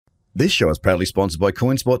This show is proudly sponsored by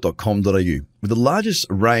coinspot.com.au, with the largest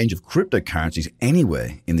range of cryptocurrencies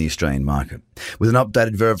anywhere in the Australian market. With an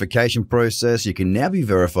updated verification process, you can now be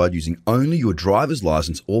verified using only your driver's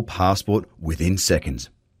license or passport within seconds.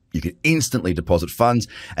 You can instantly deposit funds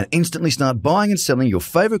and instantly start buying and selling your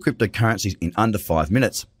favourite cryptocurrencies in under 5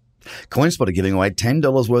 minutes. CoinSpot are giving away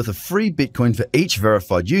 $10 worth of free Bitcoin for each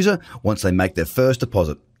verified user once they make their first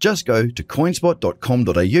deposit. Just go to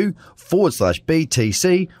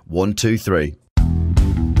coinspot.com.au/BTC123.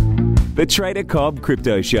 The Trader Cobb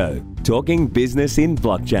Crypto Show, talking business in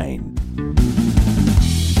blockchain.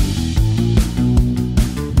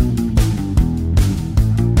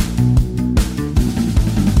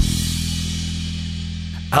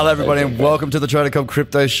 Hello, everybody, and welcome to the Trader Cobb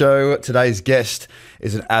Crypto Show. Today's guest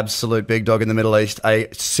is an absolute big dog in the Middle East, a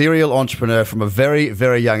serial entrepreneur from a very,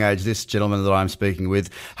 very young age. This gentleman that I'm speaking with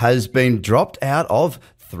has been dropped out of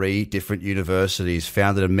 3 different universities,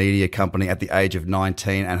 founded a media company at the age of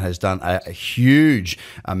 19, and has done a huge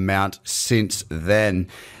amount since then.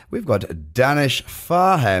 We've got Danish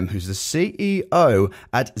Farhan, who's the CEO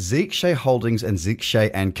at Zeekshay Holdings and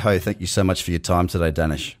Zeekshay & Co. Thank you so much for your time today,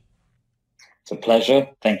 Danish. It's a pleasure.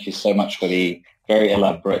 Thank you so much for the very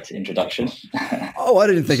elaborate introduction. Oh, I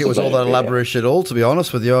didn't think it was all that elaborate at all, to be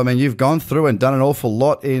honest with you. I mean, you've gone through and done an awful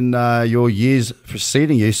lot in your years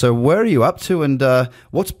preceding you. So where are you up to and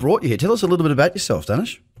what's brought you here? Tell us a little bit about yourself,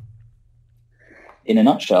 Danish. In a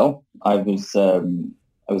nutshell, I was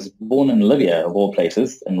born in Libya, of all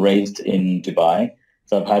places, and raised in Dubai.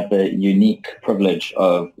 So I've had the unique privilege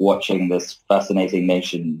of watching this fascinating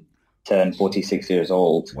nation turn 46 years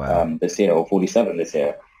old this year, or 47 this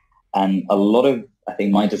year. And a lot of, I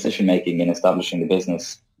think, my decision-making in establishing the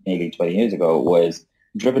business nearly 20 years ago was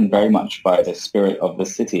driven very much by the spirit of the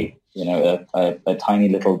city, you know, a tiny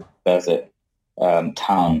little desert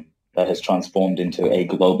town that has transformed into a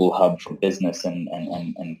global hub for business and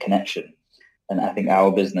connection. And I think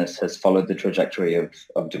our business has followed the trajectory of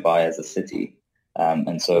Dubai as a city.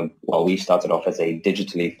 And so while we started off as a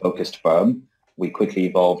digitally focused firm, we quickly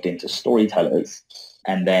evolved into storytellers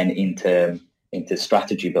and then into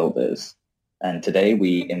strategy builders. And today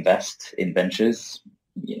we invest in ventures,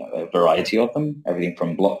 you know, a variety of them, everything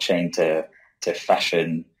from blockchain to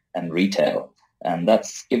fashion and retail. And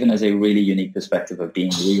that's given us a really unique perspective of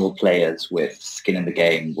being real players with skin in the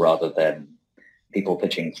game rather than people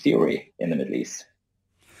pitching theory in the Middle East.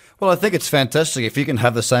 Well, I think it's fantastic if you can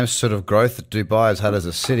have the same sort of growth that Dubai has had as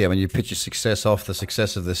a city. I mean, you pitch your success off the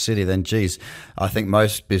success of the city, then, geez, I think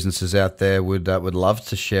most businesses out there would love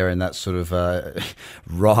to share in that sort of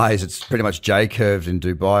rise. It's pretty much J-curved in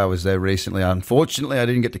Dubai. I was there recently. Unfortunately, I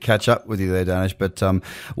didn't get to catch up with you there, Danish, but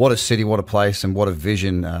what a city, what a place, and what a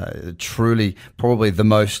vision. Truly, probably the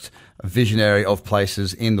most visionary of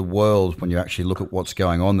places in the world when you actually look at what's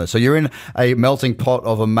going on there. So you're in a melting pot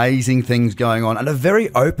of amazing things going on and a very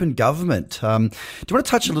open government. Do you want to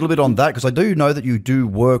touch a little bit on that? Because I do know that you do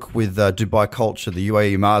work with Dubai Culture, the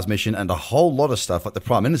UAE Mars mission, and a whole lot of stuff like the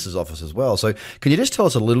Prime Minister's office as well. So can you just tell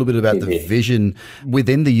us a little bit about the vision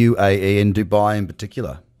within the UAE and Dubai in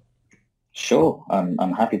particular? Sure,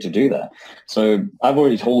 I'm happy to do that. So I've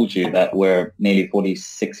already told you that we're nearly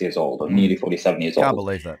 46 years old, or nearly 47 years old. Can't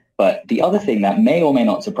believe that. But the other thing that may or may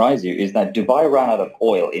not surprise you is that Dubai ran out of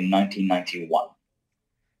oil in 1991.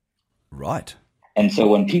 Right. And so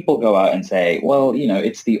when people go out and say, well, you know,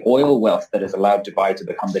 it's the oil wealth that has allowed Dubai to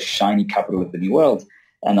become the shiny capital of the new world,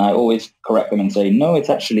 and I always correct them and say, no,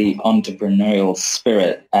 it's actually entrepreneurial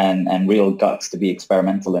spirit and real guts to be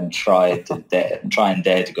experimental and try and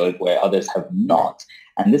dare to go where others have not.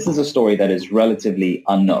 And this is a story that is relatively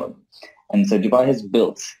unknown. And so Dubai has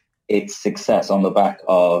built its success on the back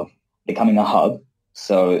of becoming a hub.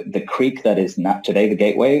 So the creek that is now today the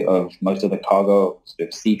gateway of most of the cargo sort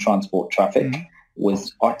of sea transport traffic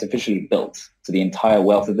was artificially built. So the entire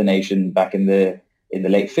wealth of the nation back in the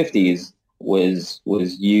late 50s was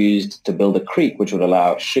used to build a creek which would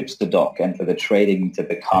allow ships to dock and for the trading to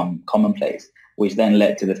become commonplace, which then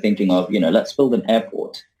led to the thinking of, you know, let's build an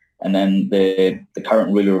airport. And then the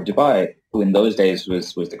current ruler of Dubai, who in those days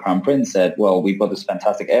was the Crown Prince, said, well, we've got this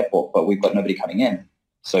fantastic airport, but we've got nobody coming in.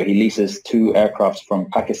 So he leases 2 aircrafts from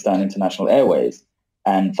Pakistan International Airways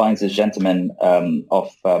and finds this gentleman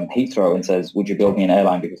off Heathrow and says, would you build me an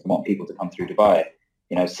airline because I want people to come through Dubai?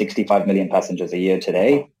 You know, 65 million passengers a year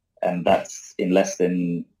today. And that's in less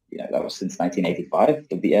than, you know, that was since 1985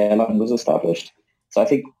 that the airline was established. So I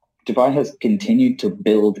think Dubai has continued to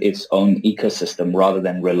build its own ecosystem rather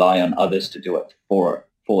than rely on others to do it for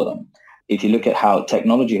them. If you look at how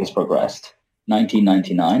technology has progressed,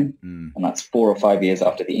 1999, and that's 4 or 5 years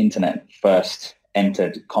after the internet first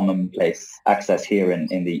entered commonplace access here in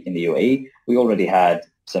the UAE, we already had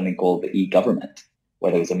something called the e-government,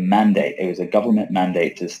 where there was a mandate. It was a government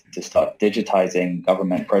mandate to start digitizing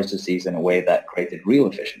government processes in a way that created real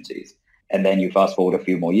efficiencies. And then you fast forward a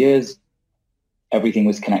few more years, everything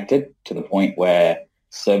was connected to the point where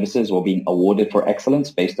services were being awarded for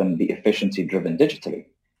excellence based on the efficiency driven digitally.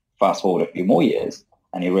 Fast forward a few more years,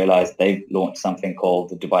 and you realize they've launched something called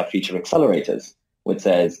the Dubai Future Accelerators, which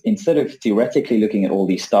says instead of theoretically looking at all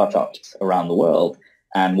these startups around the world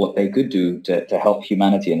and what they could do to help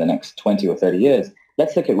humanity in the next 20 or 30 years,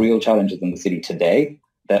 let's look at real challenges in the city today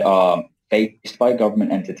that are faced by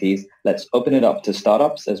government entities. Let's open it up to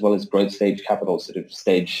startups as well as growth stage capital sort of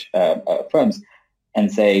stage firms and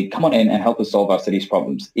say, come on in and help us solve our city's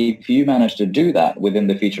problems. If you manage to do that within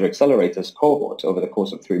the Future Accelerators cohort over the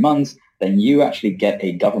course of 3 months, then you actually get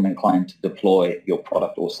a government client to deploy your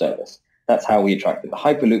product or service. That's how we attracted the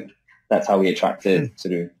Hyperloop. That's how we attracted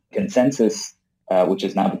sort of Consensus, which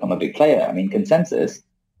has now become a big player. I mean, Consensus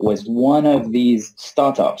was one of these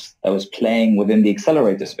startups that was playing within the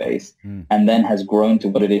accelerator space and then has grown to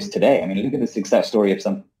what it is today. I mean, look at the success story of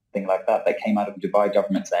something like that came out of Dubai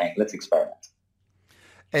government saying, let's experiment.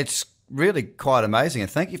 It's really quite amazing, and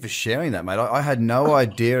thank you for sharing that, mate. I had no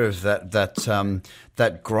idea of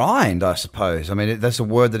that grind, I suppose. I mean, that's a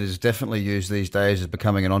word that is definitely used these days as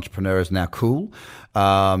becoming an entrepreneur is now cool.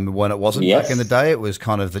 When it wasn't back in the day, it was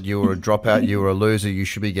kind of that you were a dropout, you were a loser, you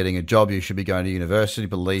should be getting a job, you should be going to university.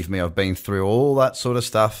 Believe me, I've been through all that sort of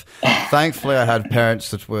stuff. Thankfully, I had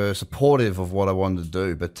parents that were supportive of what I wanted to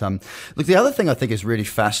do. But look, the other thing I think is really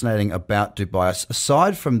fascinating about Dubai,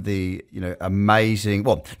 aside from the amazing,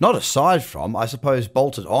 well, not aside from, I suppose,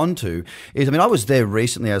 bolted onto, is, I mean, I was there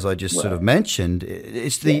recently, as I just sort of mentioned.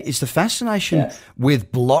 It's the fascination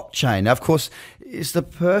with blockchain. Now, of course, it's the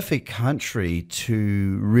perfect country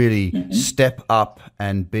to really step up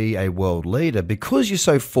and be a world leader because you're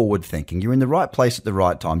so forward thinking. You're in the right place at the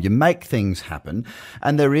right time. You make things happen,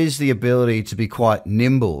 and there is the ability to be quite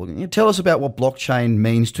nimble. Can you tell us about what blockchain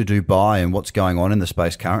means to Dubai and what's going on in the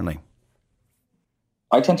space currently?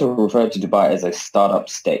 I tend to refer to Dubai as a startup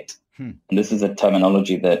state. And this is a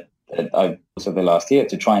terminology that I used over the last year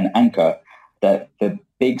to try and anchor that the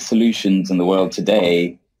big solutions in the world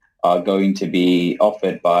today are going to be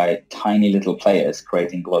offered by tiny little players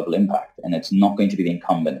creating global impact. And it's not going to be the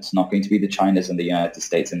incumbent. It's not going to be the Chinas and the United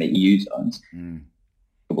States and the EU zones.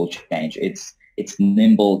 It will change. It's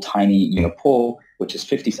nimble, tiny Singapore, which is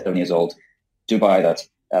 57 years old. Dubai, that's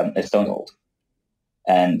a stone old.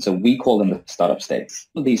 And so we call them the startup states.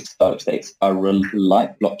 These startup states are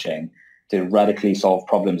like blockchain to radically solve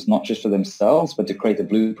problems, not just for themselves, but to create a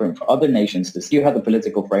blueprint for other nations to see how the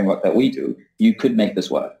political framework that we do, you could make this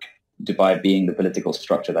work. Dubai being the political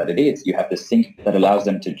structure that it is, you have this thing that allows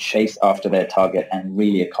them to chase after their target and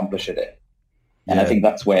really accomplish it. And I think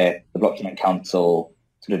that's where the Blockchain Council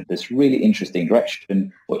sort of this really interesting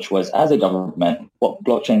direction, which was, as a government, what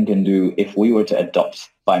blockchain can do if we were to adopt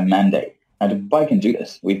by mandate. And Dubai can do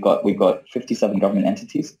this. We've got 57 government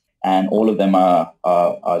entities, and all of them are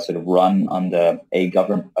sort of run under a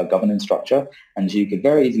governance structure. And so you could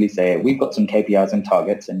very easily say, we've got some KPIs and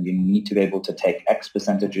targets, and you need to be able to take X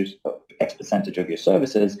percentage of your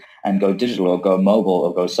services and go digital or go mobile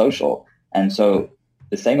or go social. And so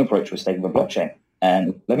the same approach was taken with blockchain.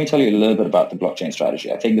 And let me tell you a little bit about the blockchain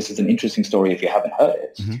strategy. I think this is an interesting story if you haven't heard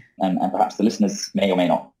it, and perhaps the listeners may or may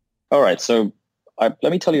not. All right, so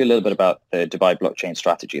let me tell you a little bit about the Dubai blockchain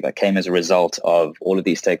strategy that came as a result of all of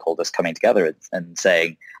these stakeholders coming together and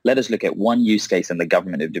saying, let us look at one use case in the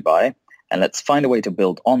government of Dubai, and let's find a way to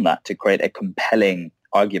build on that to create a compelling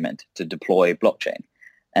argument to deploy blockchain.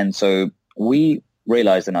 And so we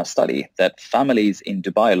realized in our study that families in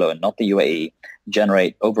Dubai alone, not the UAE,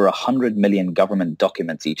 generate over 100 million government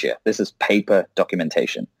documents each year. This is paper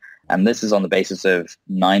documentation. And this is on the basis of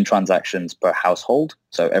 9 transactions per household.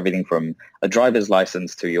 So everything from a driver's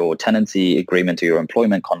license to your tenancy agreement to your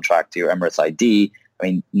employment contract to your Emirates ID. I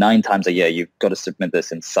mean, 9 times a year, you've got to submit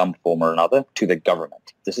this in some form or another to the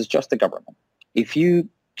government. This is just the government. If you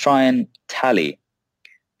try and tally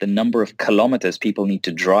the number of kilometers people need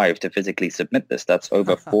to drive to physically submit this, that's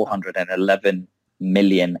over 411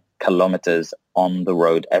 million kilometers on the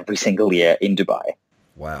road every single year in Dubai.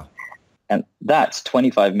 Wow. And that's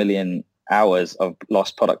 25 million hours of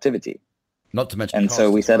lost productivity. Not to mention and cost so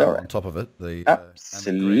we said, on top of it,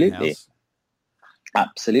 absolutely.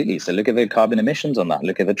 Absolutely. So look at the carbon emissions on that.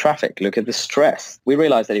 Look at the traffic. Look at the stress. We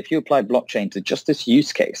realized that if you apply blockchain to just this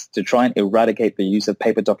use case to try and eradicate the use of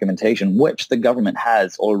paper documentation, which the government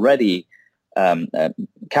has already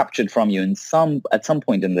captured from you at some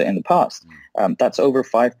point in the past. That's over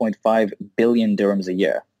 5.5 billion dirhams a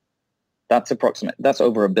year. That's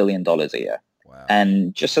over $1 billion a year. Wow.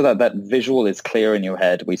 And just so that visual is clear in your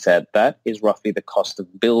head, we said that is roughly the cost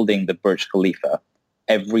of building the Burj Khalifa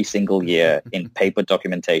every single year in paper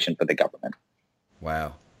documentation for the government.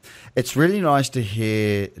 Wow. It's really nice to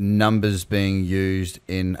hear numbers being used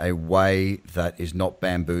in a way that is not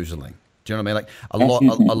bamboozling. Do you know what I mean? Like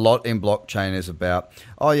a lot in blockchain is about,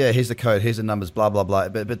 oh yeah, here's the code, here's the numbers, blah blah blah.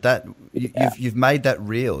 But that you've made that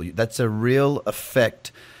real. That's a real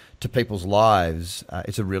effect to people's lives.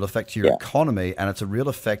 It's a real effect to your economy, and it's a real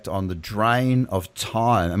effect on the drain of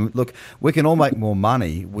time. I mean, look, we can all make more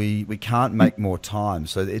money. We can't make more time.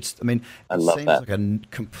 So it seems like a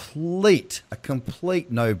complete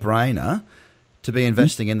no-brainer to be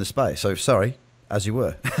investing in the space. So sorry, as you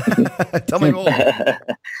were. Tell me more.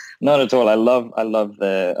 Not at all. I love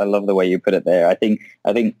the way you put it there. I think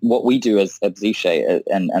what we do as Zishay,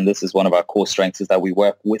 and this is one of our core strengths, is that we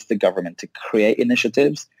work with the government to create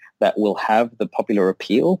initiatives that will have the popular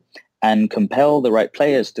appeal and compel the right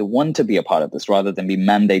players to want to be a part of this rather than be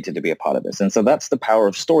mandated to be a part of this. And so that's the power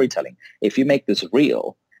of storytelling. If you make this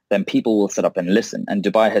real, then people will sit up and listen. And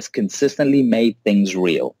Dubai has consistently made things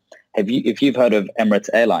real. If you've heard of Emirates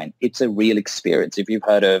Airline, it's a real experience. If you've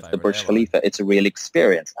heard of the Burj Khalifa, it's a real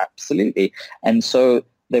experience. Absolutely. And so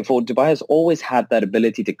therefore, Dubai has always had that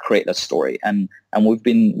ability to create a story. And we've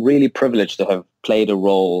been really privileged to have played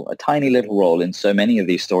a tiny little role in so many of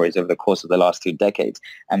these stories over the course of the last 2 decades.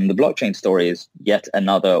 And the blockchain story is yet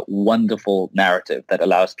another wonderful narrative that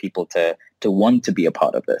allows people to want to be a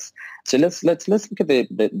part of this. So let's look at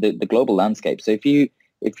the global landscape. So if you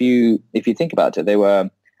think about it, there were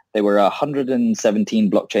 117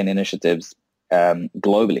 blockchain initiatives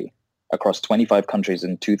globally across 25 countries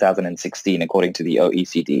in 2016, according to the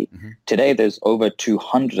OECD. Mm-hmm. Today, there's over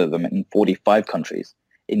 200 of them in 45 countries.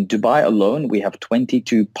 In Dubai alone, we have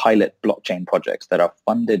 22 pilot blockchain projects that are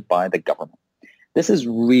funded by the government. This is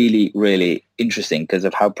really, really interesting because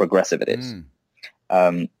of how progressive it is.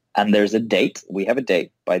 And there's a date. We have a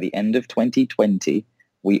date. By the end of 2020,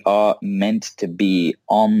 we are meant to be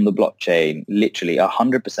on the blockchain. Literally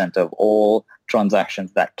 100% of all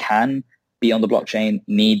transactions that can be on the blockchain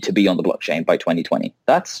need to be on the blockchain by 2020.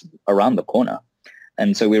 That's around the corner.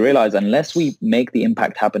 And so we realize unless we make the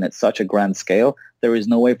impact happen at such a grand scale, there is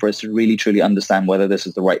no way for us to really truly understand whether this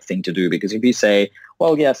is the right thing to do. Because if you say,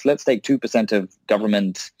 well, yes, let's take 2% of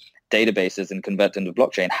government databases and convert them to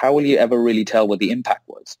blockchain, how will you ever really tell what the impact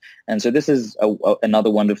was? And so this is another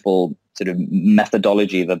wonderful sort of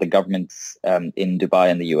methodology that the governments in Dubai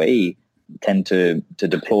and the UAE tend to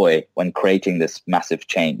deploy when creating this massive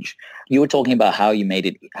change. You were talking about how you made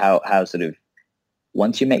it, how sort of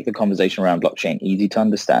once you make the conversation around blockchain easy to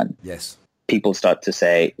understand, yes, people start to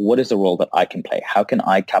say, what is the role that I can play? How can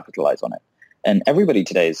I capitalize on it? And everybody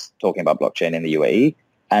today is talking about blockchain in the UAE.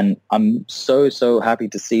 And I'm so happy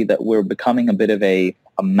to see that we're becoming a bit of a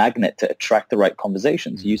magnet to attract the right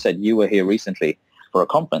conversations. You said you were here recently for a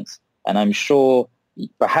conference, and I'm sure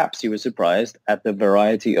perhaps you were surprised at the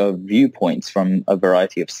variety of viewpoints from a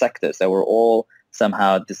variety of sectors that were all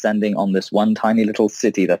somehow descending on this one tiny little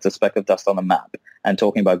city that's a speck of dust on a map and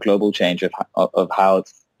talking about global change of how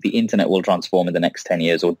the internet will transform in the next 10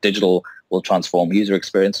 years or digital will transform, user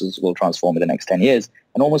experiences will transform in the next 10 years.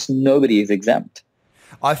 And almost nobody is exempt.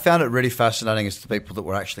 I found it really fascinating as the people that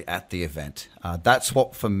were actually at the event. That's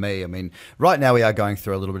what, for me, I mean, right now we are going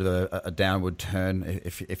through a little bit of a downward turn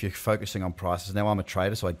if you're focusing on prices. Now I'm a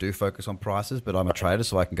trader, so I do focus on prices, but I'm a trader,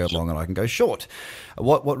 so I can go long and I can go short.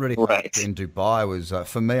 What really happened in Dubai was,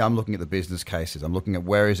 for me, I'm looking at the business cases. I'm looking at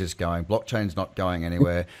where is this going. Blockchain's not going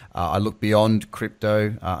anywhere. I look beyond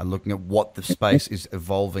crypto. I'm looking at what the space is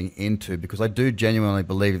evolving into, because I do genuinely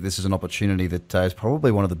believe that this is an opportunity that is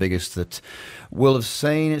probably one of the biggest that we'll have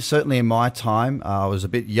seen. Certainly in my time, I was a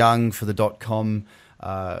bit young for the .com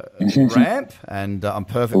ramp, and I'm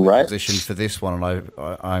perfectly positioned for this one, and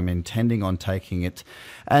I'm intending on taking it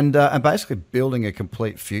and basically building a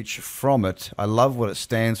complete future from it. I love what it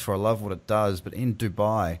stands for. I love what it does. But in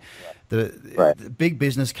Dubai, the big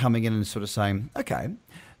business coming in and sort of saying, okay,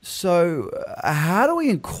 so how do we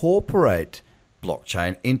incorporate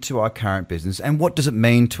blockchain into our current business, and what does it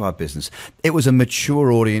mean to our business? It was a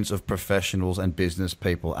mature audience of professionals and business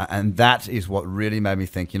people, and that is what really made me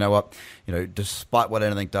think, you know what, despite what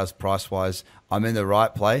anything does price-wise, I'm in the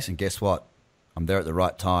right place, and guess what? I'm there at the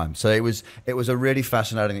right time. So it was a really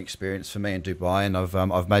fascinating experience for me in Dubai, and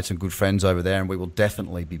I've made some good friends over there, and we will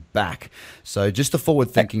definitely be back. So just the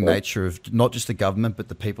forward-thinking nature of not just the government but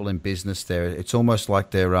the people in business there. It's almost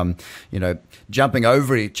like they're jumping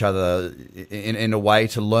over each other in a way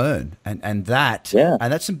to learn, and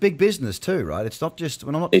that's some big business too, right? It's not just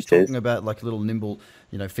we're not just talking about like little nimble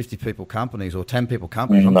 50 people companies or 10 people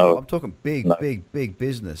companies. I'm talking big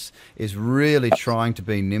business is really trying to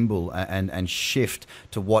be nimble and shift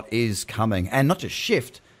to what is coming, and not just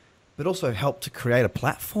shift, but also help to create a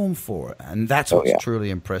platform for it. And that's what's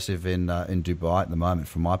truly impressive in Dubai at the moment,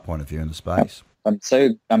 from my point of view in the space. I'm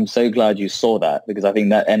so glad you saw that, because I think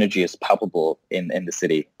that energy is palpable in the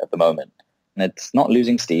city at the moment, and it's not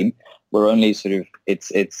losing steam. We're only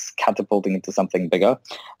it's catapulting into something bigger.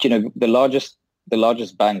 The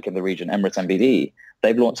largest bank in the region, Emirates NBD,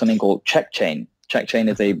 they've launched something called CheckChain. CheckChain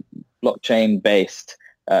is a blockchain-based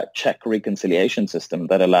check reconciliation system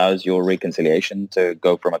that allows your reconciliation to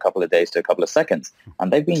go from a couple of days to a couple of seconds.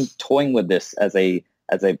 And they've been toying with this as a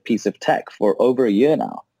piece of tech for over a year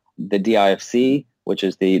now. The DIFC, which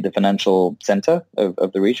is the financial center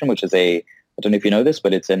of the region, which is I don't know if you know this,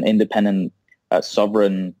 but it's an independent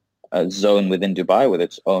sovereign zone within Dubai with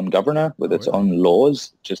its own governor, with its own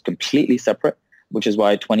laws, just completely separate, which is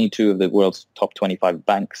why 22 of the world's top 25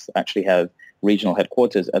 banks actually have regional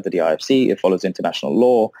headquarters at the DIFC. It follows international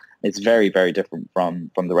law. It's very, very different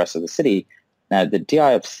from the rest of the city. Now, the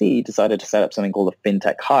DIFC decided to set up something called the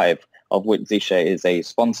FinTech Hive, of which Zisha is a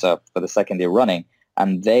sponsor for the second year running.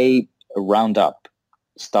 And they round up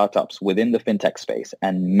startups within the FinTech space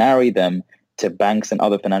and marry them to banks and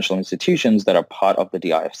other financial institutions that are part of the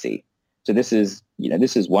DIFC. So this is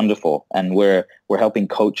wonderful, and we're helping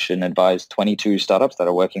coach and advise 22 startups that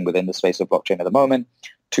are working within the space of blockchain at the moment.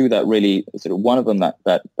 Two that really one of them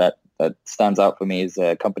that stands out for me is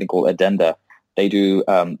a company called Addenda. They do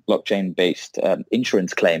blockchain-based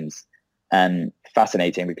insurance claims, and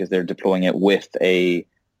fascinating because they're deploying it with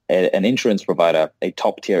an insurance provider, a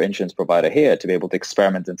top-tier insurance provider here, to be able to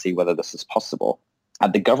experiment and see whether this is possible.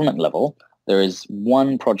 At the government level, there is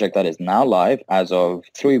one project that is now live as of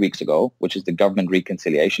 3 weeks ago, which is the government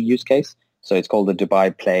reconciliation use case. So it's called the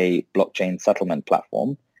Dubai Play Blockchain Settlement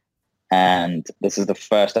Platform. And this is the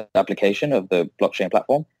first application of the blockchain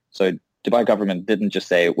platform. So Dubai government didn't just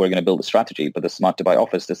say, we're going to build a strategy, but the Smart Dubai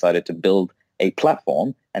office decided to build a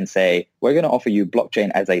platform and say, we're going to offer you blockchain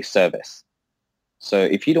as a service. So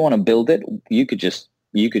if you don't want to build it, you could just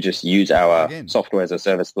use our software as a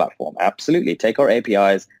service platform. Absolutely. Take our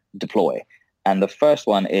APIs, deploy. And the first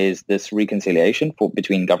one is this reconciliation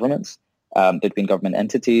between governments, between government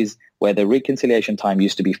entities, where the reconciliation time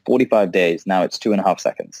used to be 45 days. Now it's 2.5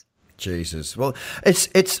 seconds. Jesus. Well, it's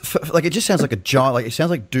like, it just sounds like a giant, like it sounds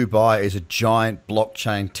like Dubai is a giant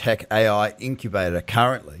blockchain tech AI incubator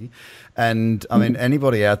currently. And I mean,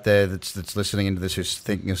 anybody out there that's listening into this who's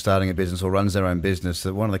thinking of starting a business or runs their own business,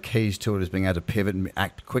 that one of the keys to it is being able to pivot and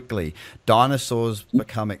act quickly. Dinosaurs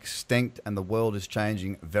become extinct and the world is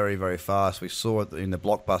changing very, very fast. We saw it in the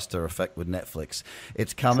blockbuster effect with Netflix.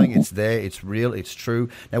 It's coming, it's there, it's real, it's true.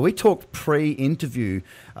 Now, we talked pre-interview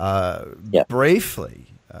briefly,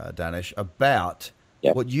 Danish, about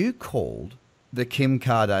what you called the Kim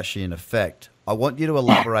Kardashian effect. I want you to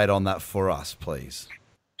elaborate on that for us, please.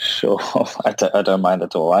 Sure, I don't mind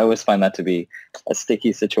at all. I always find that to be a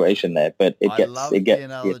sticky situation there, but it gets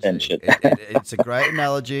the attention. It's a great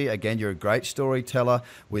analogy. Again, you're a great storyteller.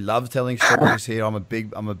 We love telling stories here. I'm a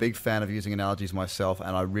big fan of using analogies myself,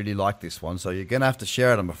 and I really like this one. So you're going to have to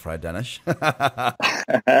share it, I'm afraid, Danish. No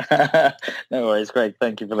worries, great.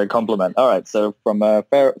 Thank you for the compliment. All right, so from a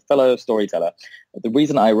fellow storyteller, the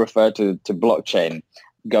reason I refer to blockchain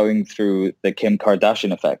going through the Kim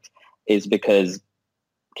Kardashian effect is because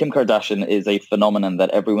Kim Kardashian is a phenomenon that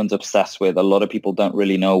everyone's obsessed with. A lot of people don't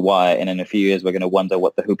really know why. And in a few years, we're going to wonder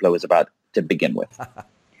what the hoopla was about to begin with.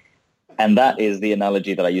 And that is the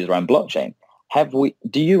analogy that I use around blockchain.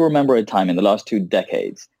 Do you remember a time in the last 2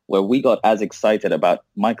 decades where we got as excited about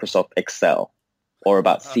Microsoft Excel or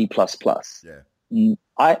about C++? Yeah.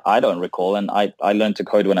 I don't recall. And I learned to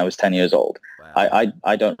code when I was 10 years old. Wow.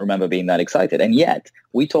 I don't remember being that excited. And yet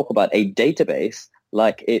we talk about a database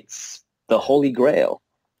like it's the Holy Grail.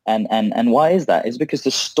 And why is that? It's because the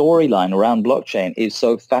storyline around blockchain is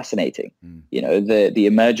so fascinating. You know, the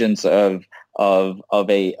emergence of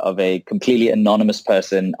a completely anonymous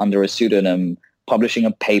person under a pseudonym publishing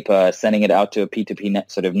a paper, sending it out to a P2P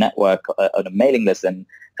network on a mailing list,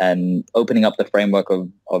 and opening up the framework of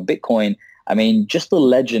Bitcoin. I mean, just the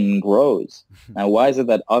legend grows. Now, why is it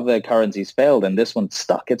that other currencies failed and this one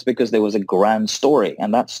stuck? It's because there was a grand story,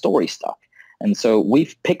 and that story stuck. And so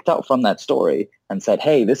we've picked up from that story and said,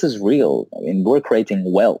 hey, this is real. I mean, we're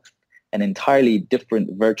creating wealth, an entirely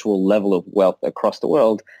different virtual level of wealth across the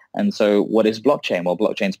world. And so what is blockchain? Well,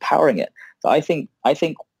 blockchain's powering it. So I think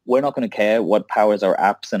we're not going to care what powers our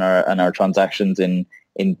apps and our transactions in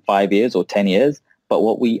 5 years or 10 years. But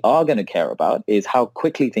what we are going to care about is how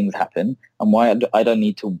quickly things happen and why I don't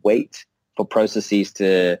need to wait for processes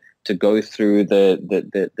to go through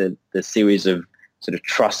the series of sort of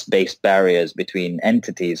trust-based barriers between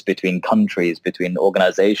entities, between countries, between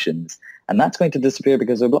organizations. And that's going to disappear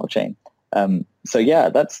because of blockchain. So yeah,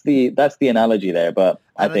 that's the analogy there. But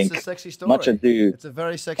And I think it's a sexy story. much ado. It's a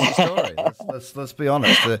very sexy story. let's be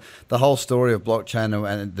honest. The whole story of blockchain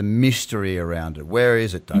and the mystery around it. Where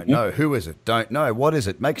is it? Don't know. Who is it? Don't know. What is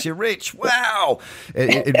it? Makes you rich. Wow!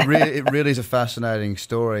 It really is a fascinating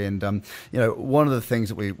story. And one of the things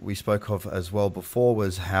that we spoke of as well before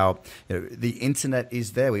was how the internet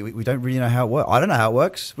is there. We don't really know how it works. I don't know how it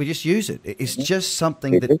works. We just use it. It's just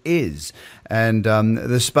something that is. And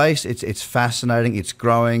the space, it's fascinating. It's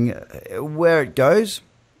growing. Where it goes,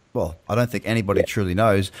 well, I don't think anybody truly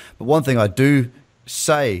knows. But one thing I do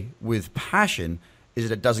say with passion is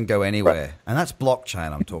that it doesn't go anywhere. Right. And that's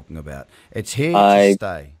blockchain I'm talking about. It's here to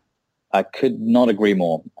stay. I could not agree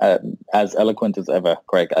more. As eloquent as ever,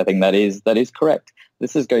 Craig. I think that is correct.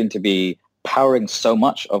 This is going to be powering so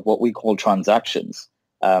much of what we call transactions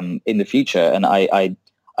in the future. And I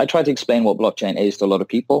try to explain what blockchain is to a lot of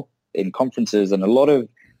people in conferences, and a lot of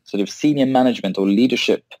sort of senior management or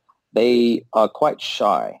leadership, they are quite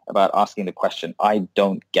shy about asking the question, I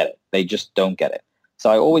don't get it. They just don't get it. So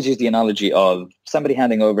I always use the analogy of somebody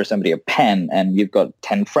handing over somebody a pen, and you've got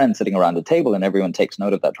 10 friends sitting around the table and everyone takes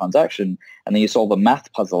note of that transaction. And then you solve a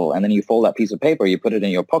math puzzle, and then you fold that piece of paper, you put it in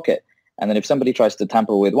your pocket. And then if somebody tries to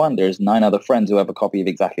tamper with one, there's 9 other friends who have a copy of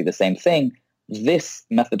exactly the same thing. This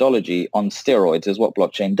methodology on steroids is what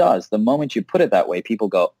blockchain does. The moment you put it that way, people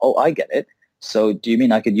go, oh, I get it. So do you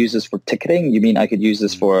mean I could use this for ticketing? You mean I could use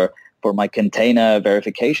this for my container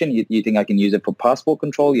verification? You think I can use it for passport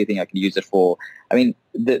control? You think I can use it for, I mean,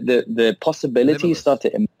 the possibilities limitless. Start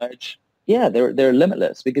to emerge. Yeah, they're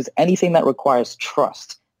limitless, because anything that requires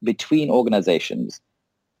trust between organizations,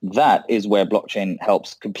 that is where blockchain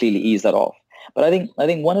helps completely ease that off. But I think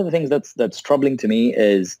one of the things that's troubling to me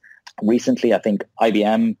is recently, I think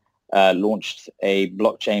IBM launched a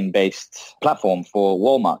blockchain-based platform for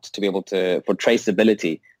Walmart to be able to, for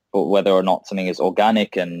traceability, for whether or not something is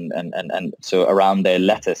organic and so around their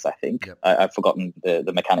lettuce, I think. Yep. I've forgotten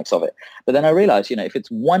the mechanics of it. But then I realized, if it's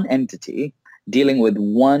one entity dealing with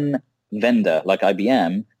one vendor like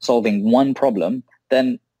IBM, solving one problem,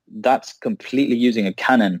 then that's completely using a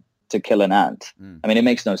cannon to kill an ant. I mean, it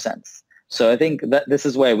makes no sense. So I think that this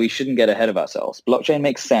is where we shouldn't get ahead of ourselves. Blockchain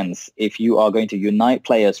makes sense if you are going to unite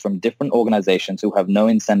players from different organizations who have no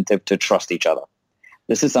incentive to trust each other.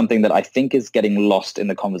 This is something that I think is getting lost in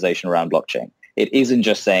the conversation around blockchain. It isn't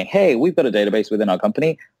just saying, hey, we've got a database within our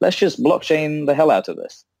company. Let's just blockchain the hell out of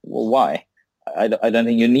this. Well, why? I don't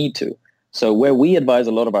think you need to. So where we advise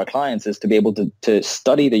a lot of our clients is to be able to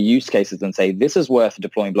study the use cases and say, this is worth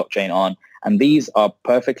deploying blockchain on. And these are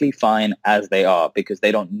perfectly fine as they are, because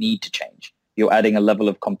they don't need to change. You're adding a level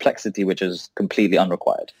of complexity which is completely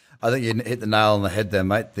unrequired. I think you hit the nail on the head there,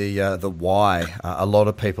 mate. The why. A lot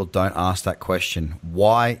of people don't ask that question.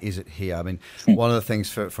 Why is it here? I mean, one of the things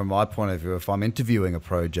from my point of view, if I'm interviewing a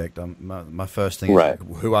project, my first thing is,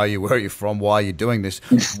 who are you? Where are you from? Why are you doing this?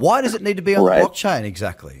 Why does it need to be on the blockchain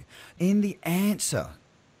exactly? In the answer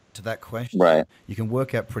to that question, you can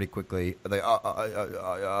work out pretty quickly.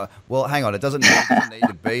 Well, hang on, it doesn't need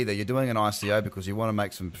to be there. You're doing an ICO because you want to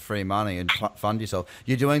make some free money and fund yourself.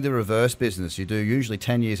 You're doing the reverse business. You do usually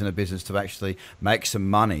 10 years in a business to actually make some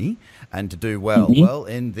money and to do well. Mm-hmm. Well,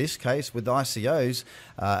 in this case with ICOs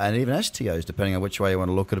and even STOs, depending on which way you want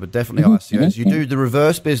to look at it, but definitely ICOs, you do the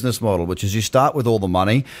reverse business model, which is you start with all the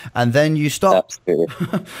money and then you stop. Absolutely.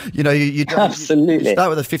 you start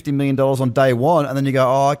with a $50 million on day one and then you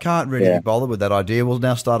go, I can't really be bothered with that idea. We'll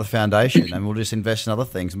now start a foundation and we'll just invest in other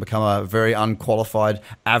things and become a very unqualified,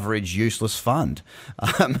 average, useless fund.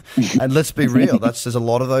 And let's be real, there's a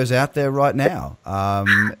lot of those out there right now.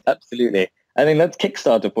 Absolutely. I mean, that's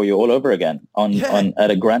Kickstarter for you all over again on at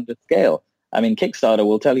a grander scale. I mean, Kickstarter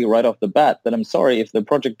will tell you right off the bat that I'm sorry, if the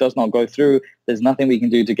project does not go through, there's nothing we can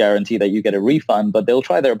do to guarantee that you get a refund, but they'll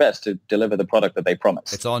try their best to deliver the product that they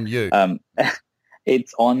promised. It's on you.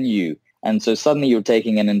 It's on you. And so suddenly you're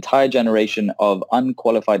taking an entire generation of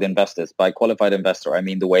unqualified investors. By qualified investor, I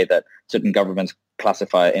mean the way that certain governments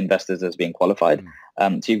classify investors as being qualified.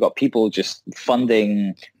 So you've got people just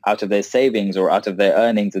funding out of their savings or out of their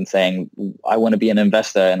earnings and saying, I want to be an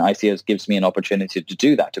investor, and ICOs gives me an opportunity to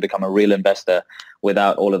do that, to become a real investor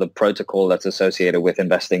without all of the protocol that's associated with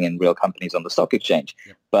investing in real companies on the stock exchange.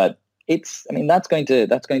 Yep. But that's going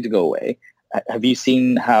to go away. Have you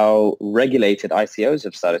seen how regulated ICOs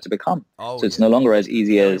have started to become? So it's no longer as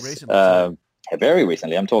easy very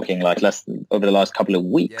recently. I'm talking like over the last couple of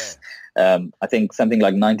weeks. Yeah. I think something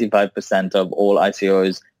like 95% of all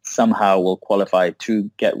ICOs somehow will qualify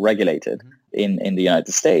to get regulated in the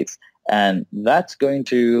United States. And that's going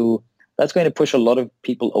to push a lot of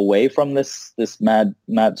people away from this mad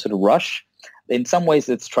sort of rush. In some ways,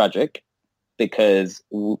 it's tragic, because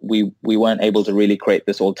we weren't able to really create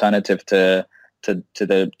this alternative to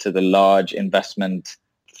the large investment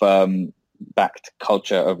firm backed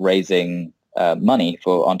culture of raising money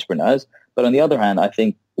for entrepreneurs. But on the other hand, I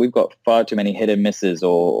think we've got far too many hit and misses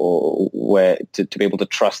or where to be able to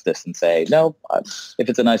trust this and say, no, if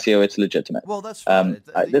it's an ICO, it's legitimate. Well, that's right.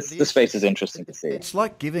 This space is interesting to see. It's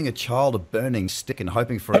like giving a child a burning stick and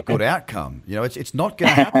hoping for a good outcome. It's not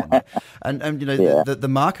going to happen. And the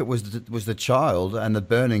market was the child, and the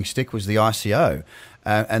burning stick was the ICO.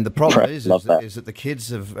 And the problem is that the kids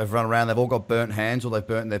have run around. They've all got burnt hands, or they've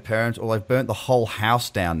burnt their parents, or they've burnt the whole house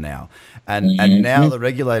down now. And now the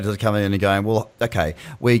regulators are coming in and going, well, okay,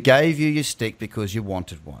 we gave you your stick because you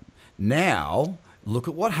wanted one. Now, look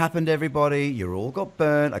at what happened, everybody. You all got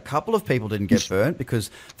burnt. A couple of people didn't get burnt because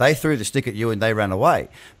they threw the stick at you and they ran away.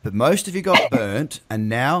 But most of you got burnt, and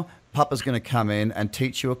now Papa's going to come in and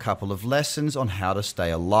teach you a couple of lessons on how to stay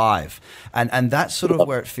alive. And that's sort of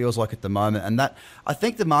where it feels like at the moment. And that, I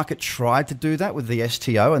think the market tried to do that with the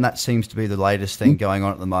STO, and that seems to be the latest thing going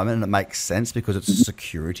on at the moment. And it makes sense because it's a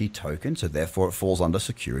security token, so therefore it falls under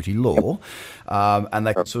security law. And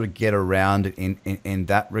they can sort of get around it in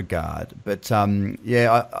that regard. But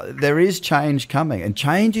there is change coming, and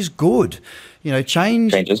change is good.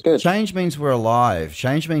 Change is good. Change means we're alive.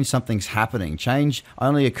 Change means something's happening. Change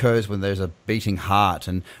only occurs when there's a beating heart.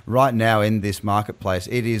 And right now in this marketplace,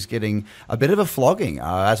 it is getting a bit of a flogging.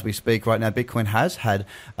 As we speak right now, Bitcoin has had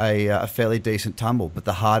a fairly decent tumble, but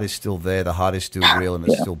the heart is still there. The heart is still real, and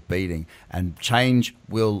it's still beating. And change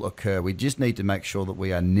will occur. We just need to make sure that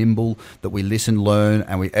we are nimble, that we listen, learn,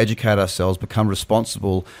 and we educate ourselves, become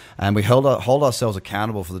responsible, and we hold ourselves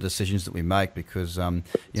accountable for the decisions that we make, because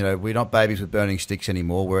we're not babies with burning sticks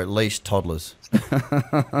anymore. We're at least toddlers.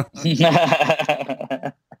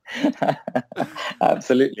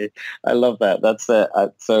 Absolutely, I love that. That's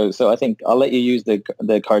so I think I'll let you use the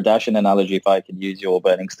Kardashian analogy if I can use your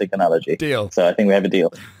burning stick analogy. Deal. So I think we have a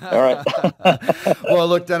deal. All right. Well,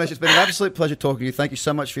 look, Danish, it's been an absolute pleasure talking to you. Thank you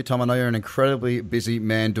so much for your time. I know you're an incredibly busy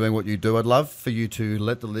man doing what you do. I'd love for you to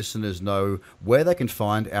let the listeners know where they can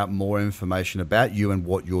find out more information about you and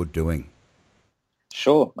what you're doing.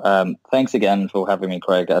 Sure. Thanks again for having me,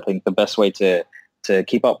 Craig. I think the best way to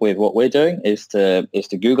keep up with what we're doing is to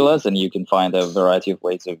Google us, and you can find a variety of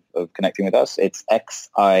ways of connecting with us. It's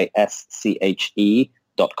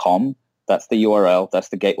xische.com. That's the URL. That's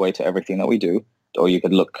the gateway to everything that we do. Or you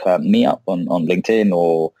could look me up on LinkedIn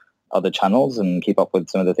or other channels and keep up with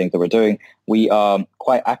some of the things that we're doing. We are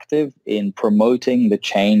quite active in promoting the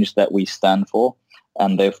change that we stand for,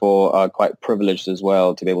 and therefore are quite privileged as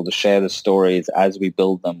well to be able to share the stories as we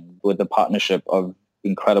build them with the partnership of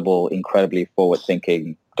incredibly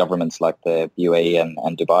forward-thinking governments like the UAE and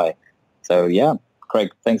Dubai. So, yeah,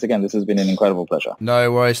 Craig, thanks again. This has been an incredible pleasure.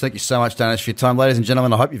 No worries. Thank you so much, Danish, for your time. Ladies and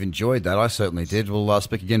gentlemen, I hope you've enjoyed that. I certainly did. We'll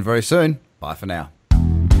speak again very soon. Bye for now.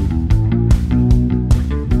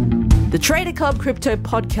 The Trader Cobb Crypto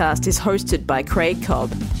Podcast is hosted by Craig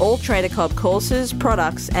Cobb. All Trader Cobb courses,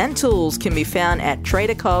 products and tools can be found at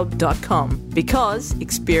tradercobb.com, because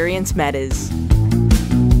experience matters.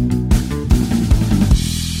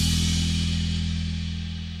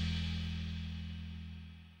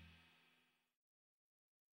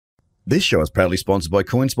 This show is proudly sponsored by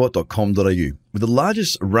coinspot.com.au, with the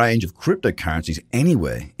largest range of cryptocurrencies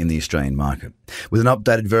anywhere in the Australian market. With an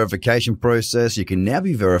updated verification process, you can now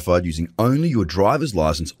be verified using only your driver's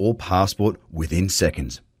license or passport within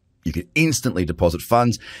seconds. You can instantly deposit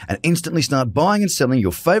funds and instantly start buying and selling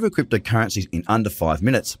your favorite cryptocurrencies in under 5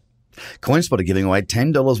 minutes. CoinSpot are giving away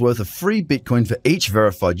 $10 worth of free Bitcoin for each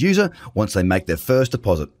verified user once they make their first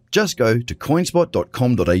deposit. Just go to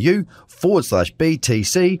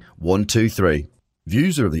coinspot.com.au/BTC123.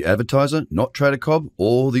 Views are of the advertiser, not Trader Cobb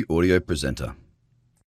or the audio presenter.